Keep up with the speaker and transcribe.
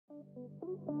Hello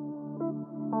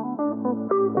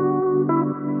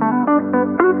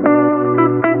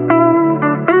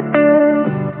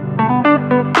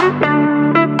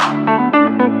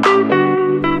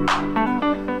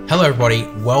everybody,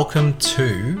 welcome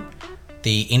to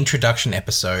the introduction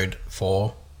episode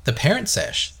for the Parent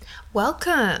Sesh.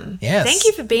 Welcome. Yes. Thank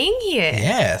you for being here.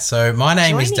 Yeah, so my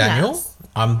name is Daniel. Us.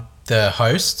 I'm the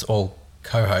host, or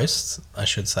co-host, I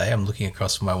should say. I'm looking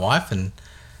across from my wife and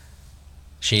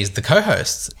she's the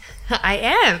co-host. I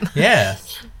am. Yeah.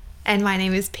 And my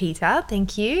name is Peta.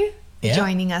 Thank you for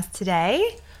joining us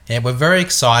today. Yeah, we're very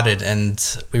excited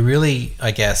and we really,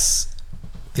 I guess,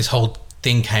 this whole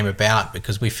thing came about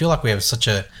because we feel like we have such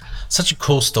a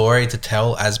cool story to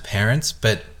tell as parents.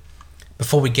 But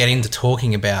before we get into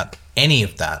talking about any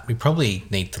of that, we probably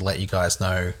need to let you guys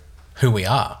know who we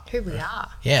are. Who we are.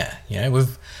 Yeah, you know,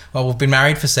 we've been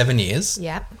married for 7 years.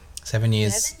 Yeah. 7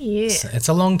 years. 7 years. It's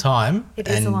a long time. It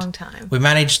is a long time. We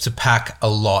managed to pack a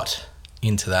lot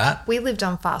into that. We lived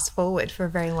on fast forward for a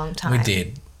very long time. We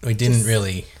did. We didn't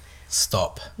really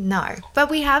stop. No,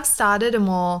 but we have started a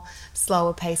more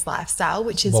slower paced lifestyle,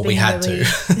 which has been we had really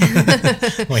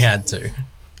to. We had to.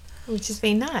 Which has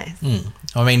been nice.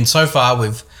 I mean, so far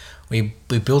we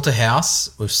built a house,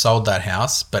 we've sold that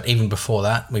house, but even before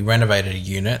that, we renovated a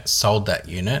unit, sold that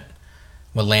unit.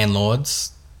 We're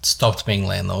landlords, stopped being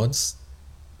landlords.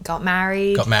 Got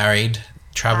married,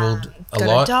 travelled a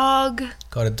lot.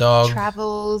 Got a dog.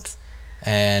 Travelled.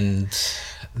 And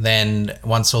then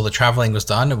once all the travelling was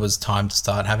done, it was time to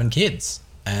start having kids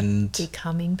and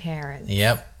becoming parents.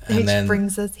 Yep. Which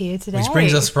brings us here today. Which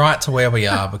brings us right to where we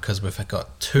are because we've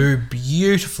got two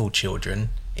beautiful children,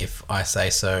 if I say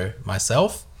so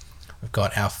myself. We've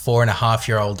got our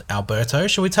 4.5-year-old Alberto.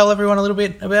 Shall we tell everyone a little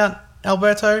bit about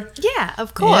Alberto? Yeah,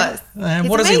 of course. Yeah.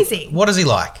 He's amazing. What is he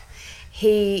like?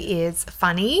 He is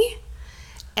funny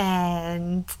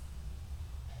and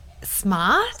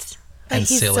smart. And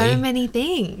he's silly. So many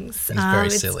things. He's very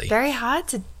silly. It's very hard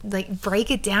to break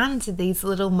it down into these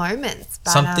little moments.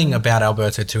 But, something about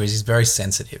Alberto too is he's very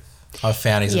sensitive. I've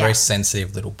found he's a very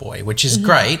sensitive little boy, which is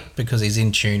great because he's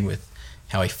in tune with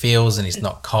how he feels and he's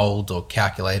not cold or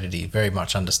calculated. He very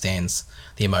much understands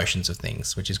the emotions of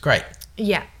things, which is great.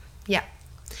 Yeah, yeah.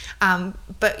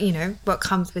 But, you know, what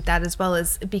comes with that as well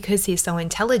is because he's so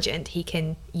intelligent, he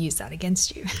can use that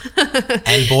against you.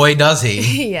 And boy, does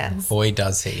he. Yes. Boy,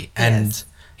 does he. And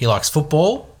he likes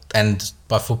football. And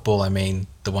by football, I mean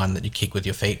the one that you kick with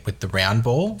your feet with the round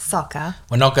ball. Soccer.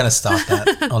 We're not going to start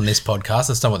that on this podcast.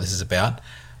 That's not what this is about.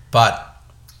 But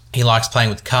he likes playing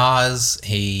with cars.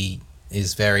 He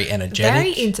is very energetic.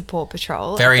 Very into Paw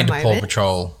Patrol. Very into Paw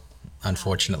Patrol,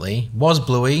 unfortunately. Was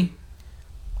Bluey.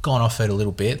 Gone off it a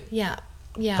little bit. Yeah.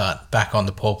 Yeah. But back on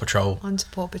the Paw Patrol. Onto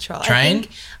Paw Patrol. Train.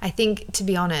 I think, to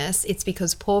be honest, it's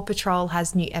because Paw Patrol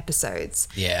has new episodes.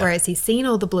 Yeah. Whereas he's seen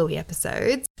all the Bluey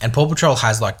episodes. And Paw Patrol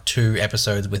has like 2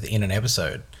 episodes within an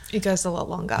episode. It goes a lot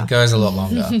longer.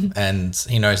 And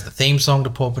he knows the theme song to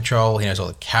Paw Patrol. He knows all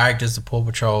the characters to Paw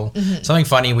Patrol. Something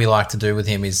funny we like to do with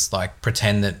him is like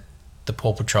pretend that the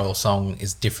Paw Patrol song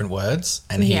is different words.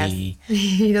 And he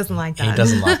doesn't like that. He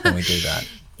doesn't like when we do that.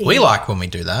 We like when we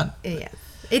do that. Yeah.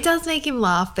 It does make him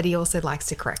laugh, but he also likes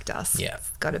to correct us. Yeah.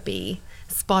 It's got to be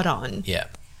spot on. Yeah.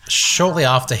 Shortly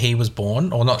after he was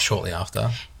born, or not shortly after.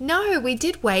 No, we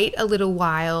did wait a little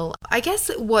while. I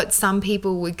guess what some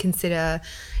people would consider,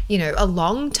 you know, a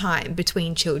long time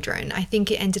between children. I think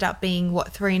it ended up being,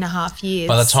 3.5 years.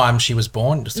 By the time she was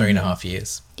born, it was 3.5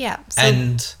 years. Yeah. So,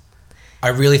 and I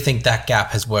really think that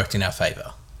gap has worked in our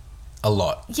favour. A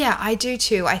lot. Yeah, I do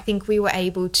too. I think we were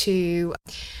able to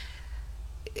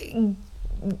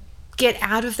get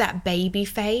out of that baby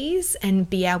phase and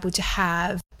be able to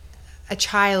have a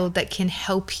child that can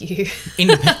help you.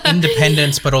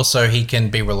 Independence, but also he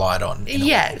can be relied on.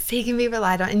 Yes, he can be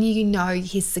relied on. And you know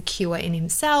he's secure in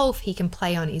himself. He can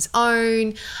play on his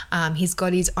own. He's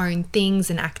got his own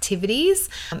things and activities.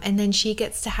 And then she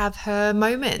gets to have her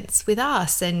moments with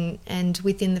us and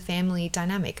within the family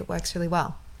dynamic. It works really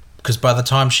well. Because by the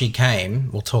time she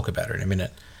came, we'll talk about her in a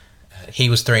minute,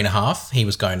 he was 3.5. He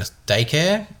was going to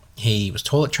daycare. He was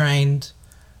toilet trained.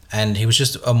 And he was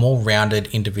just a more rounded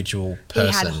individual person.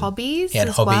 He had hobbies.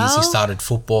 Well. He started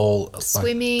football,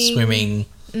 swimming.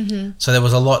 Mm-hmm. So there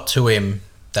was a lot to him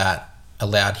that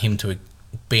allowed him to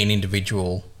be an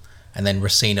individual. And then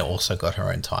Rosina also got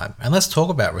her own time. And let's talk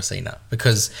about Rosina,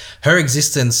 because her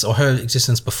existence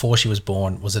before she was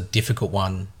born was a difficult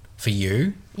one for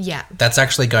you. Yeah. That's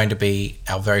actually going to be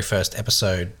our very first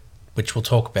episode, which we'll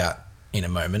talk about in a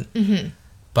moment. Mm-hmm.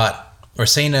 But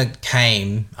Rosina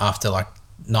came after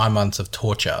 9 months of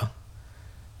torture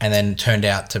and then turned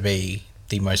out to be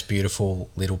the most beautiful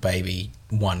little baby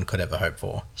one could ever hope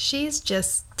for. She's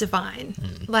just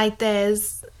divine. Like,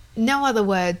 there's no other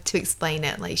word to explain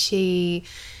it. Like, she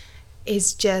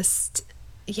is just,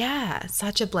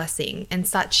 such a blessing and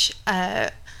such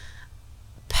a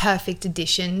perfect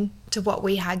addition to what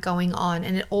we had going on.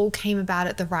 And it all came about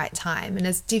at the right time. And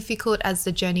as difficult as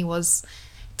the journey was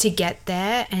to get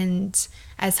there, and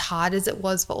as hard as it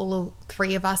was for all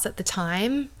three of us at the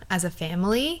time as a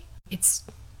family, it's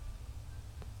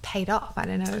paid off. I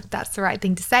don't know if that's the right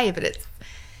thing to say, but it's,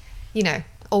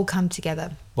 all come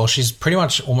together. Well, she's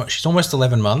almost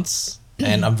 11 months,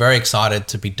 and I'm very excited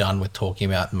to be done with talking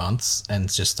about months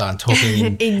and just start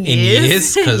talking in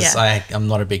years, because I'm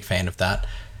not a big fan of that.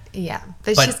 Yeah,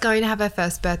 but she's going to have her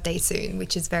first birthday soon,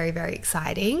 which is very, very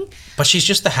exciting. But she's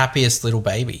just the happiest little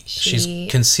baby. She's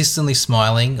consistently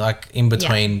smiling, like in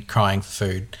between crying for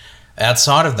food.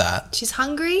 Outside of that, she's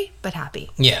hungry but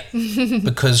happy. Yeah,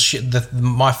 because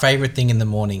my favorite thing in the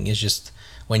morning is just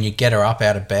when you get her up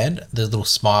out of bed, the little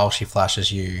smile she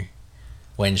flashes you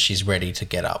when she's ready to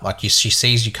get up. Like she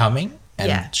sees you coming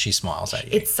and she smiles at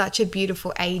you. It's such a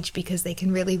beautiful age because they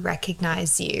can really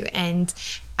recognize you. And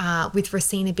with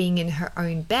Rosina being in her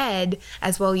own bed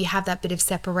as well, you have that bit of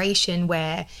separation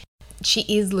where she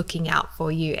is looking out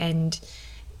for you and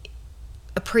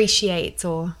appreciates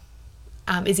or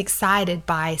is excited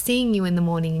by seeing you in the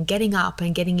morning and getting up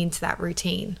and getting into that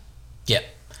routine. Yeah.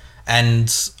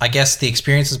 And I guess the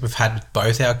experiences we've had with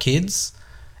both our kids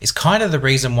is kind of the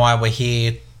reason why we're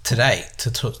here today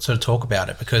to sort of talk about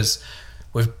it, because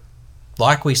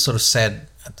like we sort of said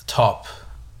at the top,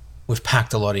 we've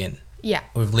packed a lot in. Yeah.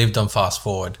 We've lived on fast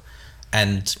forward.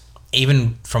 And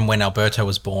even from when Alberto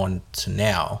was born to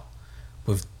now,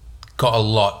 we've got a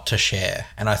lot to share.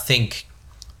 And I think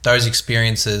those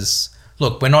experiences,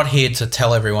 look, we're not here to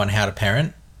tell everyone how to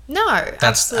parent. No,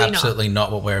 that's absolutely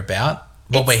not what we're about.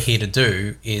 What we're here to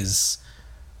do is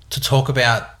to talk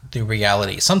about the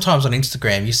reality. Sometimes on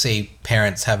Instagram, you see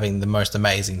parents having the most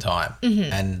amazing time.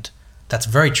 Mm-hmm. And that's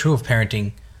very true of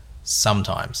parenting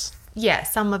sometimes. Yeah,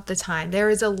 some of the time. There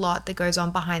is a lot that goes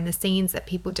on behind the scenes that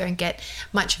people don't get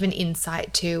much of an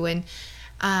insight to.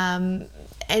 And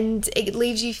it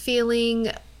leaves you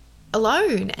feeling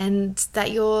alone and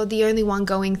that you're the only one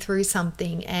going through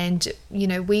something. And,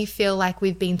 we feel like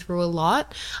we've been through a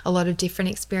lot of different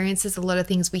experiences, a lot of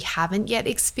things we haven't yet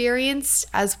experienced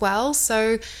as well.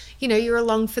 So, you're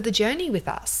along for the journey with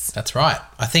us. That's right.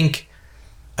 I think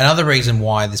another reason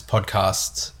why this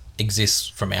podcast exists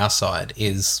from our side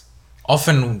is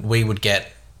often we would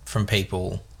get from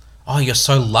people, oh, you're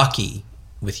so lucky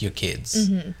with your kids.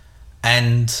 Mm-hmm.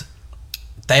 And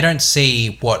they don't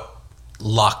see what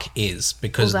luck is,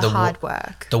 because the hard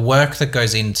work, the work that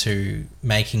goes into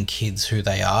making kids who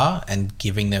they are and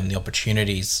giving them the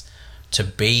opportunities to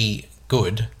be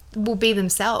good, will be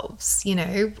themselves,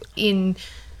 in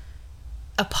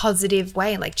a positive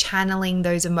way, like channeling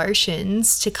those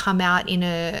emotions to come out in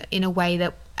a way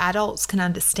that adults can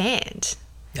understand.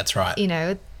 That's right.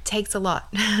 It takes a lot.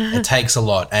 It takes a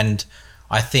lot. And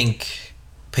I think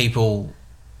people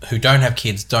who don't have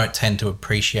kids don't tend to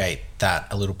appreciate that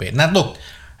a little bit.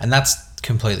 And that's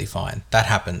completely fine. That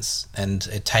happens. And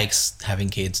it takes having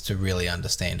kids to really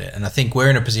understand it. And I think we're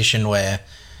in a position where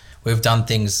we've done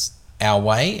things our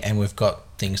way and we've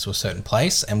got things to a certain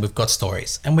place and we've got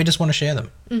stories and we just want to share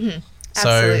them. Mm-hmm.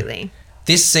 Absolutely. So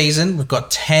this season we've got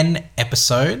 10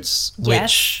 episodes,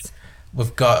 which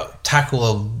we've got tackle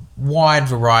a wide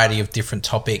variety of different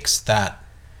topics that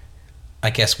I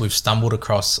guess we've stumbled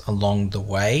across along the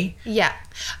way. Yeah.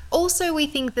 Also, we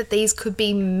think that these could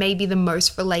be maybe the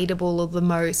most relatable or the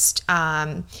most...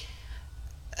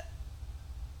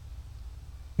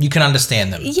 you can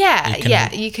understand them.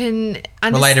 Yeah, you can...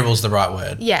 Relatable is the right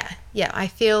word. Yeah. I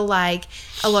feel like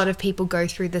a lot of people go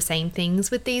through the same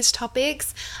things with these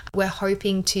topics. We're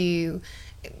hoping to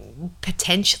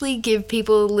potentially give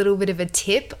people a little bit of a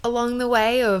tip along the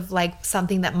way of like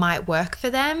something that might work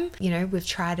for them. We've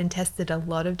tried and tested a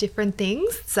lot of different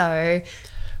things. So,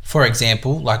 for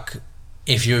example, like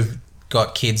if you've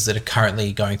got kids that are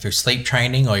currently going through sleep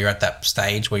training or you're at that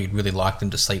stage where you'd really like them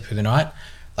to sleep through the night,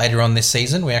 later on this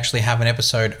season, we actually have an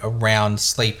episode around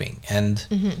sleeping. And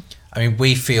I mean,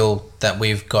 we feel that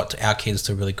we've got our kids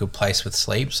to a really good place with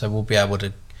sleep. So we'll be able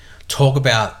to talk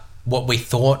about what we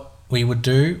thought we would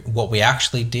do, what we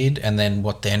actually did, and then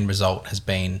what the end result has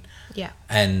been. Yeah.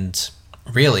 And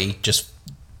really just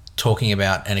talking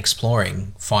about and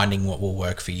exploring, finding what will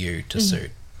work for you to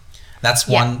suit. That's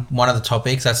one of the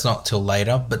topics. That's not till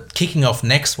later. But kicking off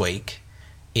next week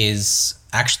is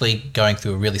actually going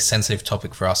through a really sensitive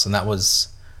topic for us, and that was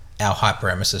our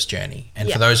hyperemesis journey. And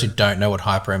for those who don't know what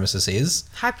hyperemesis is...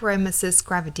 Hyperemesis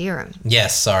gravidarum.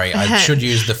 Yes, sorry. I should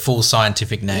use the full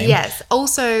scientific name. Yes.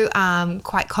 Also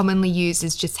quite commonly used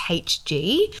as just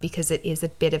HG because it is a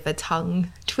bit of a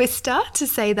tongue twister to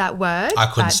say that word. I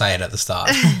couldn't say it at the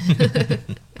start.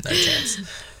 No chance.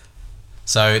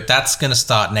 So that's going to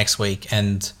start next week.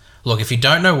 And look, if you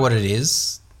don't know what it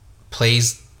is,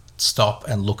 please stop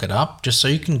and look it up just so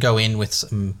you can go in with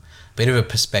some bit of a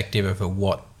perspective of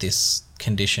what this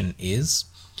condition is.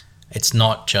 It's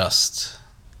not just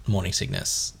morning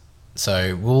sickness.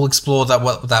 So we'll explore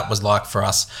what that was like for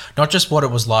us. Not just what it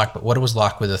was like, but what it was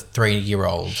like with a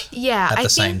 3-year-old at the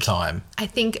same time. I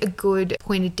think a good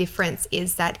point of difference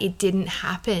is that it didn't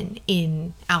happen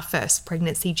in our first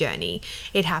pregnancy journey.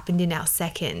 It happened in our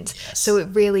second. Yes. So it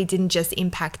really didn't just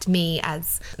impact me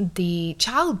as the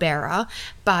child bearer,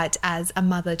 but as a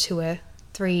mother to a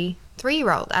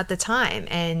three-year-old at the time,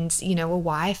 and, you know, a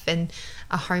wife and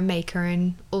a homemaker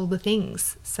and all the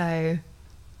things. So...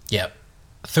 Yep.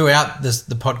 Throughout the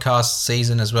podcast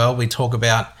season as well, we talk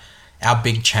about our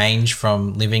big change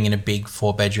from living in a big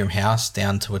 4-bedroom house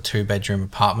down to a 2-bedroom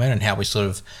apartment and how we sort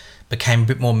of became a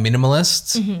bit more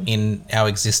minimalist in our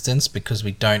existence because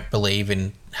we don't believe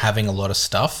in having a lot of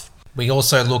stuff. We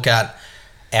also look at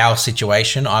our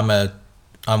situation.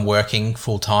 I'm working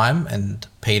full-time and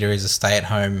Peter is a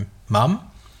stay-at-home mum,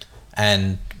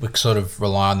 and we sort of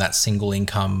rely on that single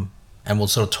income, and we'll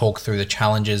sort of talk through the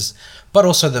challenges but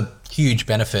also the huge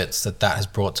benefits that has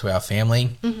brought to our family.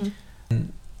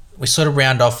 And we sort of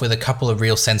round off with a couple of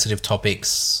real sensitive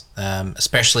topics,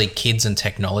 especially kids and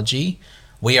technology.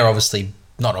 We are obviously,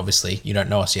 you don't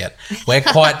know us yet. We're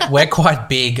quite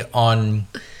big on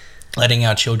letting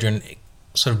our children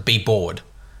sort of be bored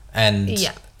and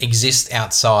exist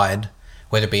outside,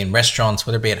 whether it be in restaurants,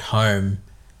 whether it be at home,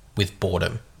 with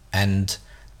boredom. And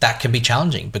that can be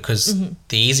challenging because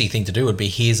the easy thing to do would be,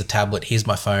 here's a tablet, here's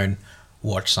my phone,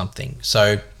 watch something.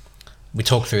 So we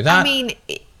talk through that. I mean,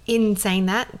 in saying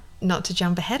that, not to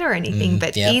jump ahead or anything,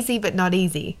 but easy but not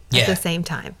easy at the same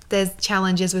time. There's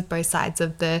challenges with both sides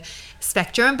of the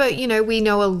spectrum, but, you know, we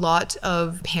know a lot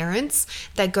of parents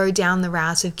that go down the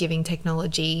route of giving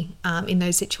technology in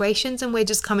those situations, and we're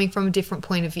just coming from a different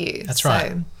point of view. That's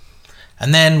right.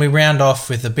 And then we round off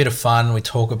with a bit of fun. We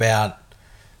talk about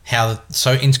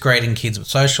integrating kids with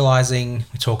socializing.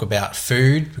 We talk about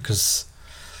food because...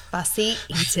 Fussy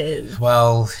eaters.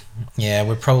 Well, yeah,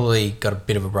 we've probably got a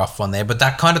bit of a rough one there, but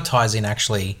that kind of ties in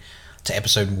actually to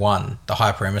episode 1, the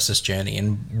hyperemesis journey,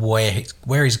 and where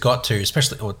he's got to,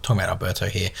 especially, we're talking about Alberto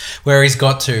here, where he's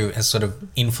got to has sort of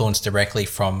influenced directly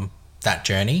from that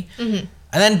journey.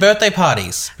 And then birthday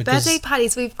parties.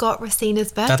 We've got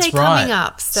Rosina's birthday coming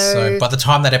up. So by the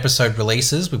time that episode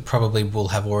releases, we probably will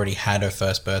have already had her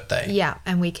first birthday. Yeah,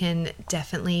 and we can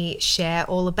definitely share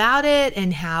all about it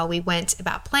and how we went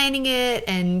about planning it,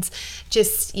 and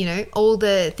just, you know, all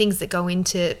the things that go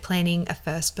into planning a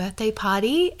first birthday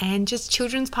party and just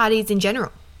children's parties in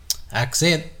general. That's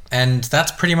it. And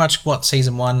that's pretty much what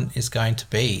season 1 is going to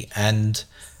be. And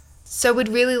so we'd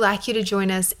really like you to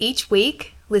join us each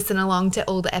week. Listen along to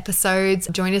all the episodes.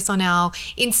 Join us on our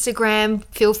Instagram.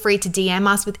 Feel free to DM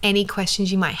us with any questions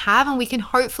you might have, and we can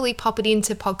hopefully pop it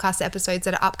into podcast episodes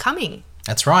that are upcoming.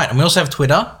 That's right. And we also have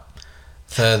Twitter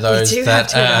for those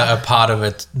that are part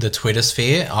of the Twitter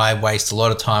sphere. I waste a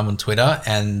lot of time on Twitter,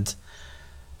 and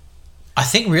I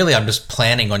think really I'm just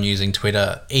planning on using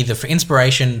Twitter either for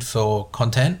inspiration for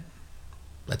content,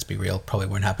 let's be real, probably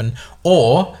won't happen,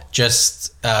 or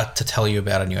just to tell you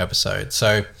about a new episode.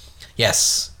 So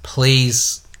yes,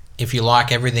 please, if you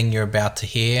like everything you're about to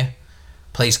hear,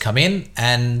 please come in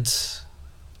and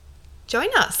join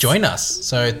us.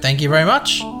 So thank you very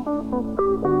much.